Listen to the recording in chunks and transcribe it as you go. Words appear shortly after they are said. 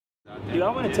Dude, I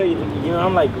want to tell you, you know,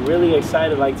 I'm like really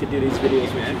excited like to do these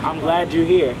videos with you. I'm glad you're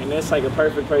here, and that's like a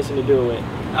perfect person to do it with.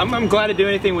 I'm glad to do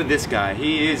anything with this guy.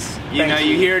 He is, you know,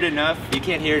 you hear it enough. You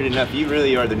can't hear it enough. You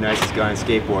really are the nicest guy on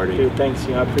skateboarding. Dude, thanks,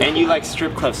 you know, I appreciate it. And you like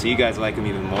strip clubs, so you guys like them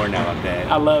even more now, I bet.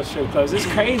 I love strip clubs. It's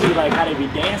crazy, like how they be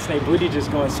dancing, their booty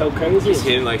just going so crazy. Just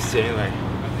him like sitting like,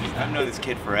 I've known this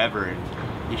kid forever, and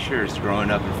he sure is growing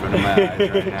up in front of my eyes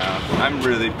right now. I'm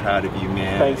really proud of you,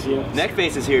 man. Thanks, you.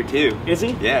 Neckface is here too. Is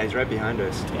he? Yeah, he's right behind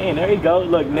us. Dang, there you go.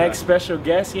 Look, next special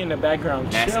guest, he in the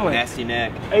background chilling. Nasty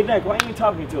neck. Hey, Neck, why ain't you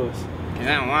talking to us? Cause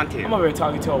I don't want to. I'm over here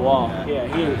talking to a wall.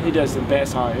 Yeah, he does the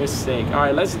best art. It's sick. All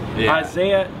right, let's.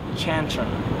 Isaiah Chantorn.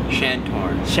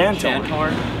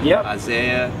 Chantorn. Yep.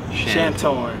 Isaiah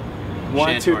Chantorn.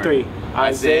 1, 2, 3.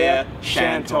 Isaiah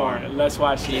Chantorn. Let's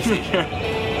watch this.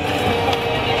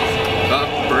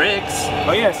 Berrics.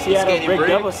 Oh yeah, Seattle brick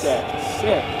double set.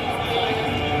 Sick.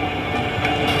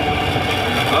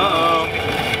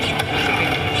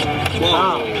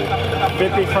 Whoa.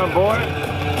 50 front board.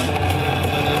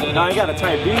 No, he got a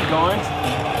tight beat going.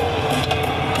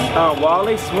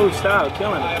 Wally, smooth style,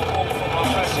 killing it.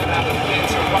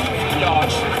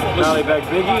 Nollie back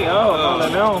Biggie. Oh,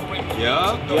 no.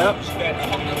 Yep.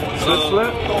 Switch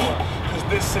flip.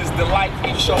 This is the life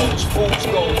we chose. Fools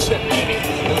go tip in it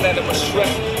and let them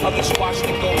astray. Others watched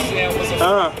it go down. Was a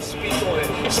speak on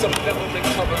it. Some never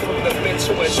recovered from the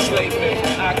mental enslavement.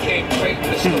 I can't break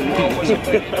this. The world wasn't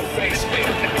ready to face me.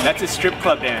 That's a strip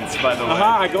club dance, by the way.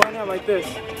 I go in there like this.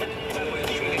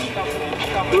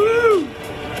 Woo!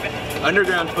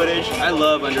 Underground footage. I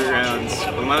love undergrounds.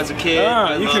 When I was a kid,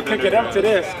 you can kick it up to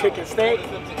this. Kick it steak.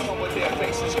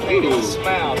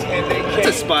 That's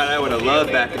a spot I would have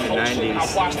loved back in the 90s.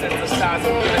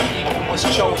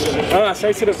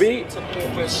 Straight to the beat.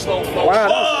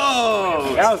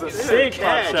 Wow, that was a sick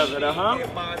pop shove it,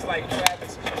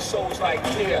 Souls like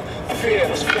fear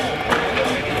was formed. The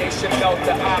radiation melt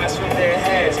the eyes from their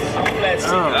heads.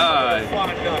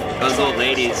 Those old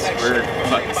ladies were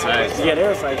fucking sick. Yeah, they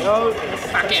was like, oh,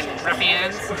 fucking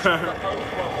ruffians.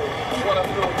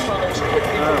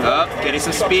 Getting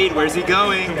some speed. Where's he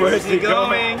going? Where's he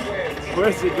going?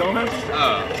 Where's he going?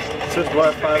 Just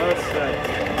what 5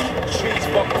 trees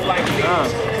buckle like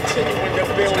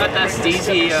It's got that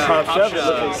steezy pop shove.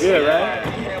 Looking good, right?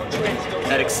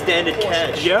 That extended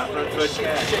catch. Yep. Front foot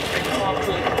catch.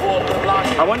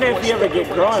 I wonder if you ever get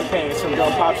growing pains from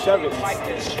doing pop shove it.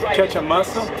 Catch a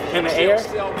muscle in the air.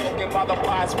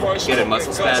 Get a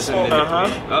muscle spasm.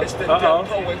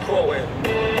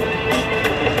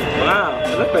 Wow,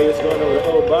 it looked like it's going over the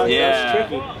whole body. Yeah. That's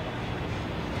tricky.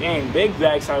 Dang, big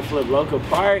backside flip, local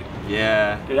park.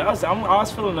 Yeah. Dude, I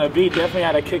was feeling the beat. Definitely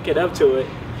had to kick it up to it.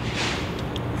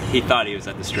 He thought he was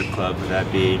at the strip club with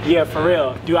that beat. Yeah, for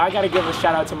real. Dude, I gotta give a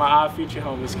shout out to my Odd Future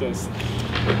homies, because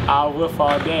I'll whiff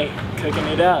all day, cooking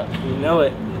it up. You know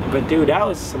it. But dude, that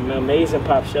was some amazing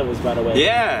pop shovels, by the way.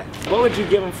 Yeah. What would you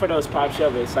give him for those pop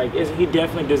shovels? Like, he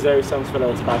definitely deserves something for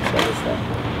those pop shovels, though.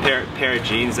 Pair of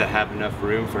jeans that have enough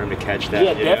room for him to catch that.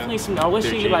 Yeah, definitely some. I wish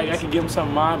I could give him some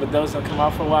of mine, but those don't come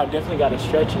out for a while. Definitely got a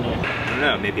stretch in there. I don't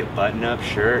know, maybe a button-up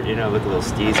shirt. You know, look a little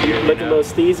steezy. Look a little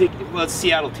steezy. Well, it's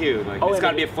Seattle too. Like, it's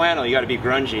got to be a flannel. You got to be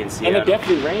grungy in Seattle. And it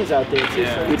definitely rains out there too.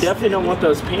 So we definitely don't want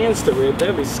those pants to rip.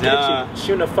 That'd be sketchy.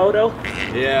 Shooting a photo.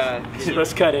 Yeah.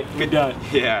 Let's cut it. We're done.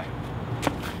 Yeah.